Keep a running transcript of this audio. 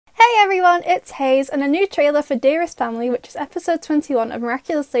everyone, it's Hayes, and a new trailer for Dearest Family, which is episode 21 of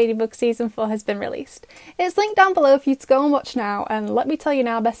Miraculous Ladybug season 4, has been released. It's linked down below for you to go and watch now, and let me tell you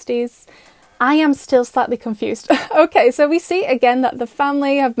now, besties, I am still slightly confused. Okay, so we see again that the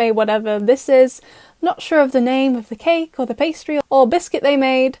family have made whatever this is, not sure of the name of the cake or the pastry or biscuit they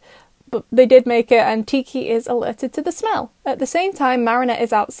made, but they did make it, and Tiki is alerted to the smell. At the same time, Marinette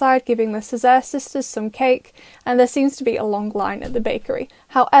is outside giving the Césaire sisters some cake, and there seems to be a long line at the bakery.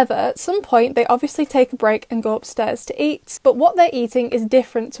 However, at some point they obviously take a break and go upstairs to eat, but what they're eating is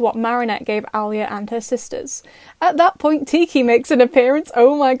different to what Marinette gave Alia and her sisters. At that point, Tiki makes an appearance.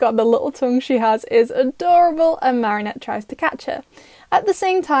 Oh my god, the little tongue she has is adorable, and Marinette tries to catch her. At the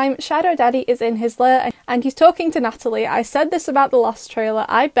same time, Shadow Daddy is in his lair and he's talking to Natalie. I said this about the last trailer,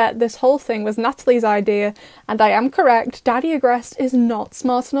 I bet this whole thing was Natalie's idea, and I am correct, Daddy DEAREST is not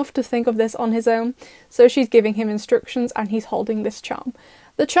smart enough to think of this on his own, so she's giving him instructions and he's holding this charm.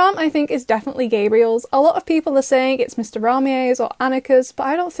 The charm, I think, is definitely Gabriel's. A lot of people are saying it's Mr. Ramier's or Annika's, but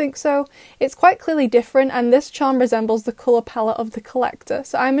I don't think so. It's quite clearly different, and this charm resembles the colour palette of the Collector,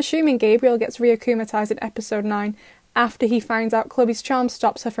 so I'm assuming Gabriel gets reakumatized in episode 9, after he finds out Chloe's charm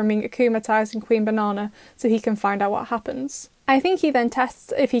stops her from being akumatized in Queen Banana, so he can find out what happens. I think he then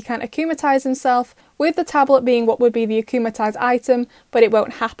tests if he can akumatize himself, with the tablet being what would be the akumatized item, but it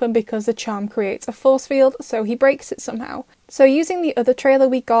won't happen because the charm creates a force field, so he breaks it somehow. So using the other trailer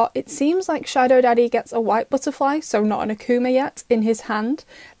we got, it seems like Shadow Daddy gets a white butterfly, so not an Akuma yet, in his hand,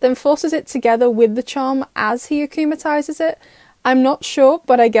 then forces it together with the charm as he akumatizes it. I'm not sure,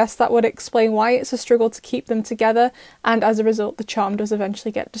 but I guess that would explain why it's a struggle to keep them together, and as a result the charm does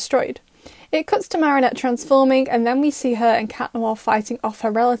eventually get destroyed. It cuts to Marinette transforming, and then we see her and Cat Noir fighting off her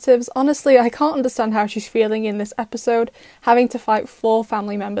relatives. Honestly, I can't understand how she's feeling in this episode, having to fight 4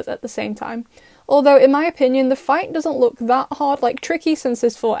 family members at the same time. Although, in my opinion, the fight doesn't look that hard, like tricky since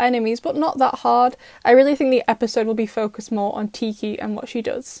there's 4 enemies, but not that hard. I really think the episode will be focused more on Tiki and what she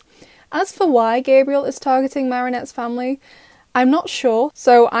does. As for why Gabriel is targeting Marinette's family, I'm not sure,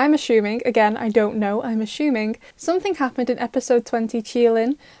 so I'm assuming, again I don't know, I'm assuming, something happened in episode 20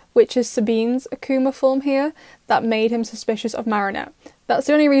 Chilin, which is Sabine's Akuma form here, that made him suspicious of Marinette. That's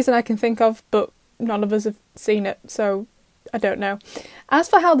the only reason I can think of, but none of us have seen it, so I don't know. As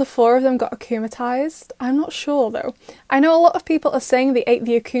for how the 4 of them got akumatized, I'm not sure though. I know a lot of people are saying they ate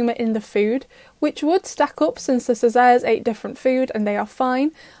the Akuma in the food, which would stack up since the Césaires ate different food and they are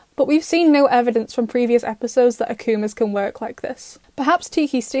fine, but we've seen no evidence from previous episodes that Akumas can work like this. Perhaps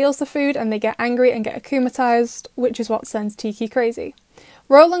Tiki steals the food and they get angry and get akumatized, which is what sends Tiki crazy.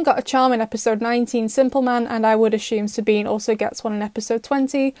 Roland got a charm in episode 19, Simple Man, and I would assume Sabine also gets one in episode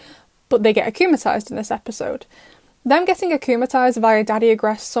 20, but they get akumatized in this episode. Them getting akumatized via Daddy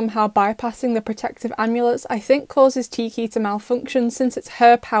DEAREST somehow bypassing the protective amulets I think causes Tiki to malfunction, since it's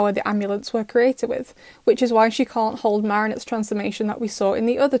her power the amulets were created with, which is why she can't hold Marinette's transformation that we saw in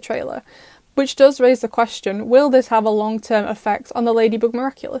the other trailer. Which does raise the question, will this have a long-term effect on the Ladybug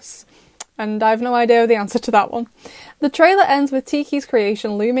Miraculous? And I have no idea the answer to that one. The trailer ends with Tiki's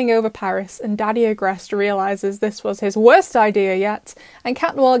creation looming over Paris, and Daddy DEAREST realises this was his worst idea yet, and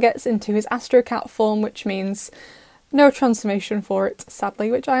Cat Noir gets into his Astro Cat form, which means no transformation for it, sadly,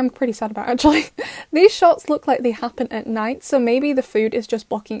 which I am pretty sad about actually. These shots look like they happen at night, so maybe the food is just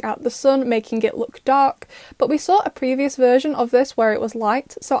blocking out the sun, making it look dark, but we saw a previous version of this where it was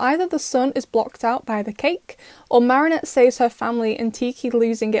light, so either the sun is blocked out by the cake, or Marinette saves her family and Tiki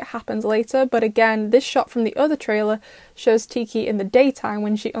losing it happens later, but again, this shot from the other trailer shows Tiki in the daytime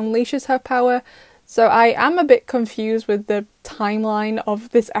when she unleashes her power. So I am a bit confused with the timeline of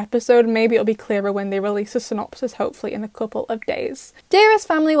this episode. Maybe it'll be clearer when they release a synopsis, hopefully in a couple of days. Dearest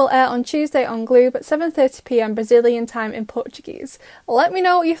Family will air on Tuesday on Gloob at 7:30 PM Brazilian time in Portuguese. Let me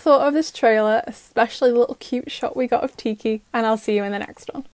know what you thought of this trailer, especially the little cute shot we got of Tiki, and I'll see you in the next one.